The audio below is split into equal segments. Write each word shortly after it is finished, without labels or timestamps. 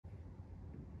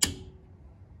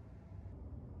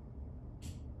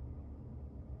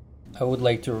I would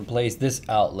like to replace this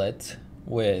outlet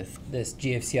with this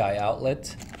GFCI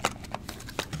outlet.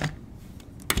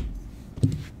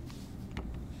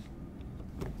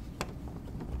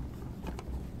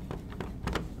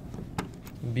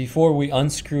 Before we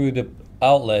unscrew the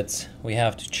outlets, we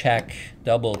have to check,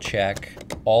 double check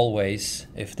always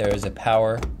if there is a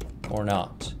power or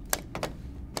not.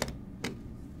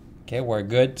 Okay, we're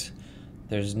good.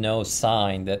 There's no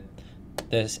sign that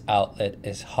this outlet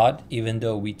is hot. Even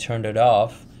though we turned it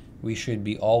off, we should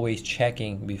be always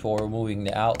checking before removing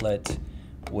the outlet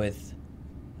with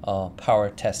a power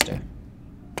tester.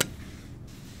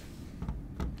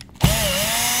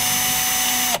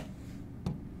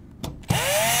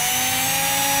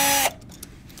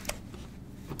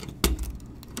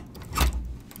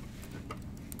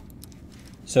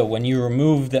 So when you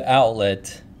remove the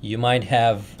outlet, you might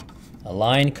have a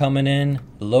line coming in,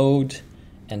 load,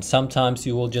 and sometimes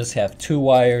you will just have two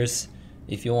wires.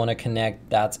 If you want to connect,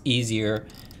 that's easier.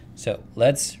 So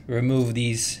let's remove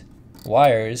these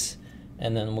wires,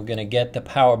 and then we're going to get the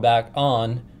power back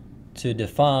on to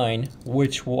define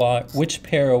which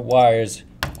pair of wires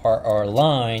are our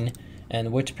line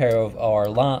and which pair of our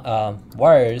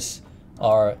wires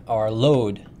are our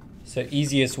load. So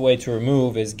easiest way to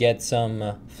remove is get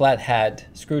some flathead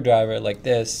screwdriver like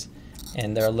this,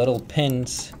 and there are little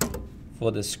pins for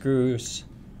the screws,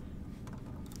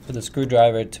 for the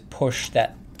screwdriver to push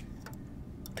that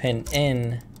pin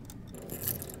in.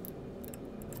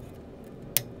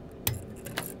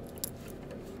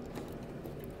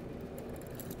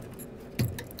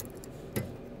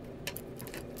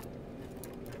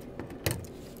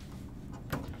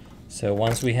 So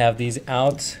once we have these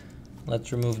out,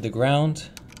 let's remove the ground.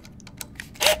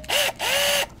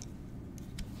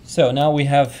 So now we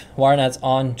have wire nuts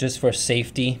on just for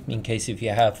safety, in case if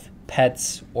you have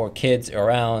pets or kids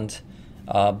around.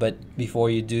 But before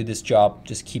you do this job,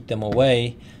 just keep them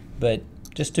away. But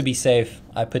just to be safe,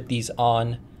 I put these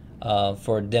on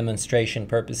for demonstration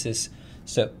purposes.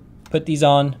 So put these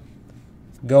on,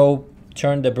 go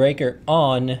turn the breaker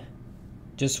on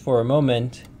just for a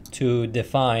moment to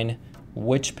define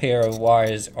which pair of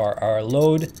wires are our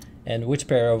load and which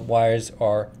pair of wires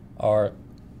are our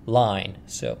line.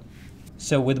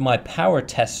 So with my power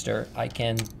tester, I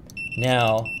can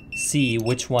now see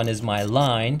which one is my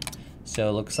line. So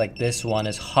it looks like this one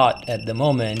is hot at the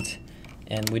moment,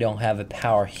 and we don't have a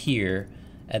power here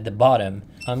at the bottom.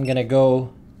 I'm gonna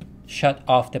go shut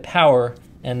off the power,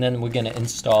 and then we're gonna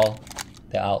install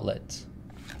the outlets.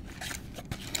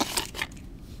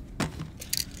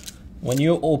 When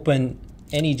you open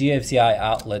any GFCI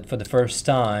outlet for the first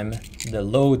time, the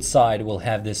load side will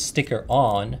have this sticker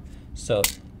on. So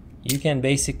you can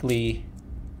basically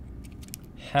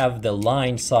have the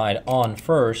line side on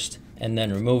first and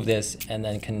then remove this and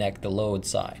then connect the load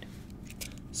side.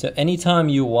 So anytime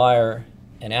you wire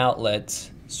an outlet,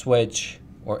 switch,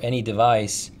 or any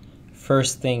device,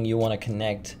 first thing you want to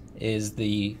connect is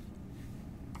the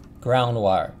ground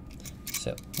wire.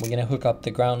 So we're going to hook up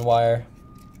the ground wire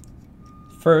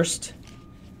first.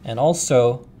 And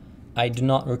also, I do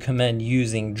not recommend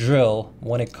using drill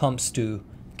when it comes to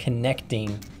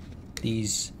connecting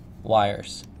these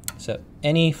wires. So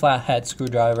any flathead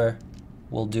screwdriver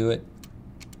will do it.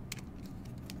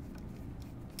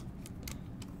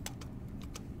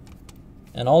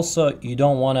 And also, you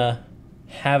don't want to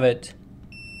have it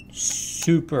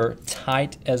super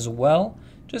tight as well.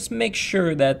 Just make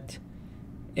sure that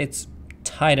it's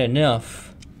tight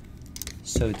enough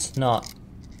so it's not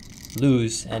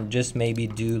loose, and just maybe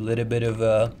do a little bit of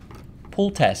a pull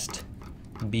test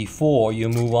before you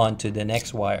move on to the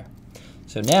next wire.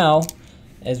 So now,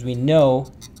 as we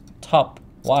know, top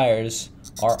wires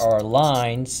are our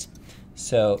lines.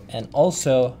 So, and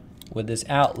also with this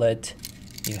outlet,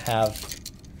 you have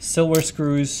silver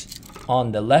screws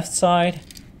on the left side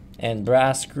and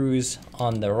brass screws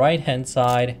on the right hand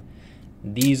side.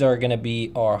 These are going to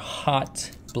be our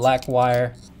hot black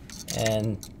wire,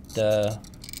 and the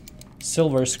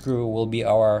silver screw will be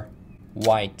our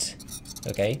white.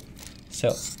 Okay,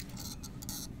 so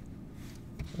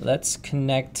let's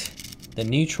connect the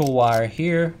neutral wire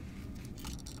here.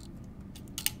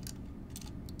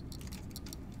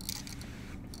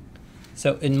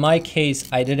 So in my case,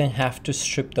 I didn't have to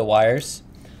strip the wires,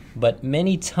 but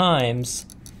many times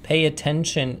pay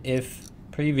attention if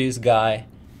previous guy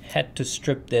had to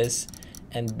strip this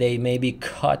and they maybe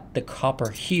cut the copper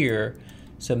here.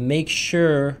 So make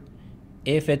sure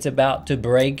if it's about to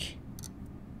break,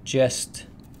 just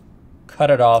cut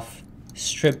it off,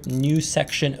 strip new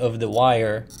section of the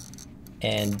wire,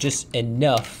 and just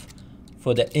enough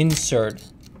for the insert,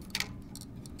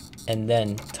 and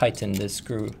then tighten the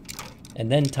screw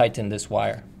and then tighten this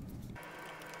wire.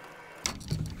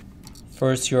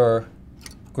 First your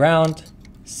ground,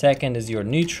 second is your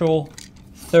neutral,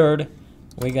 third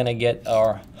we're gonna get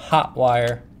our hot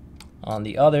wire on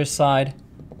the other side,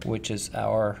 which is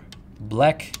our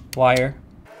black wire.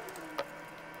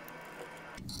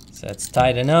 So that's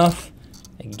tight enough.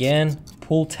 Again,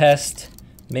 pull test,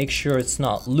 make sure it's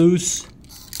not loose.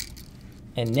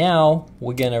 And now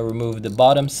we're gonna remove the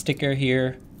bottom sticker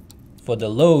here for the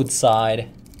load side.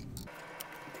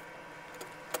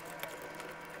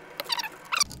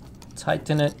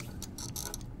 Tighten it.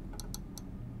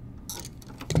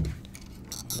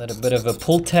 A little bit of a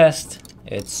pull test.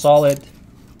 It's solid.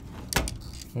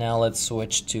 Now let's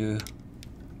switch to,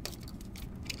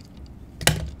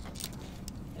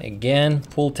 again,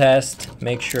 pull test,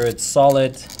 make sure it's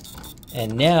solid.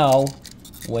 And now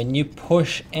when you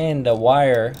push in the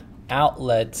wire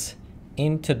outlets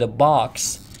into the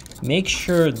box, make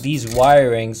sure these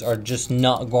wirings are just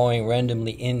not going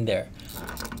randomly in there.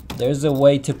 There's a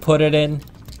way to put it in.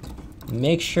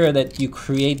 Make sure that you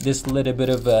create this little bit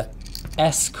of a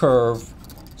S-curve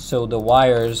so the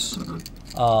wires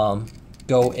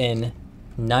go in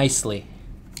nicely,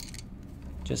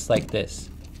 just like this.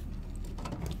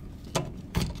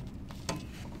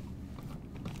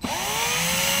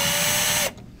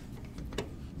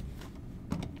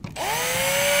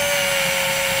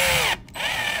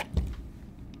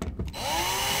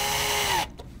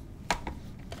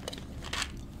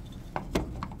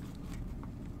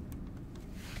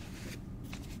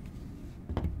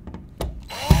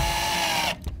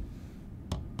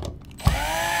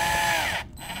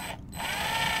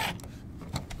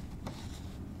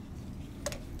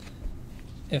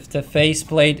 If the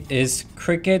faceplate is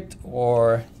crooked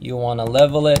or you want to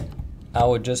level it, I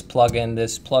would just plug in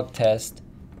this plug test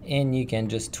and you can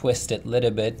just twist it a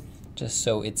little bit just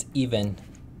so it's even.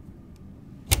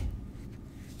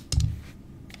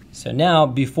 So now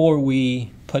before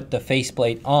we put the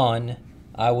faceplate on,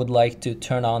 I would like to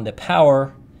turn on the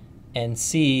power and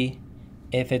see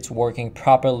if it's working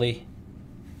properly.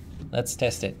 Let's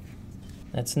test it.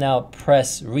 Let's now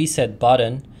press reset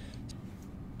button.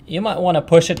 You might want to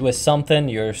push it with something,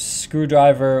 your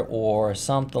screwdriver or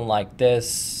something like this,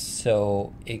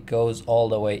 so it goes all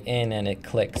the way in and it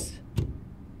clicks.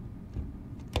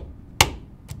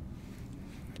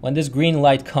 When this green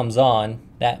light comes on,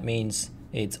 that means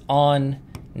it's on.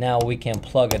 Now we can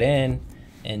plug it in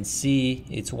and see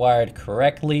it's wired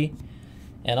correctly.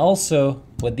 And also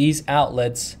with these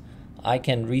outlets, I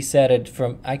can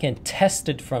test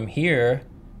it from here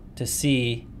to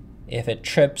see if it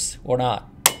trips or not.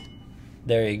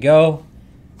 There you go.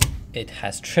 It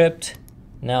has tripped.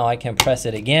 Now I can press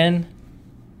it again.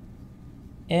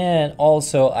 And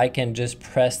also I can just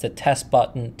press the test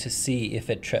button to see if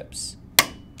it trips.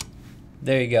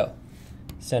 There you go.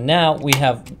 So now we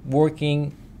have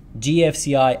working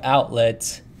GFCI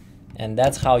outlets, and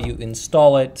that's how you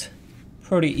install it.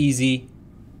 Pretty easy.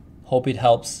 Hope it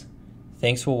helps.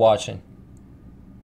 Thanks for watching.